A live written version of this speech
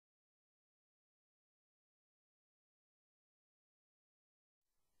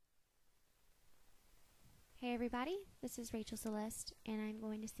Hey everybody, this is Raechel Celeste, and I'm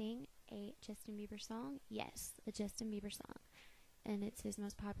going to sing a Justin Bieber song. Yes, a Justin Bieber song. And it's his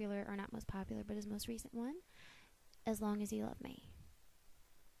most popular, or not most popular, but his most recent one, As Long As You Love Me.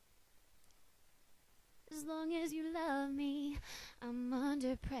 As long as you love me, I'm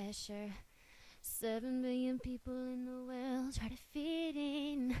under pressure. 7 billion people in the world try to fit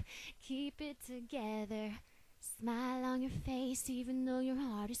in, keep it together. Smile on your face even though your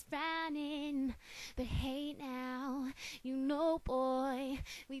heart is frowning. But hey now, you know boy,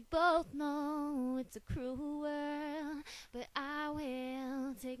 we both know it's a cruel world. But I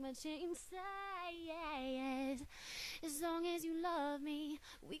will take my chances. As long as you love me,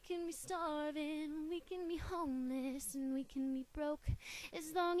 we can be starving, we can be homeless, and we can be broke.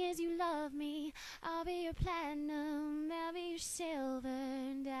 As long as you love me, I'll be your platinum, I'll be your silver,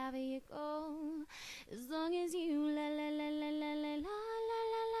 and I'll be your gold. As long as you la la la la la la la la la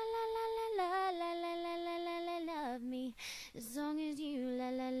la la la la la la la la la love me. As long as you la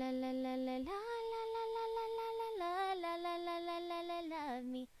la la la la la la la la la la la la la la la la la love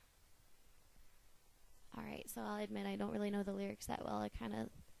me. Alright, so I'll admit I don't really know the lyrics that well. I kind of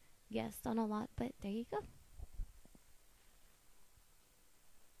guessed on a lot, but there you go.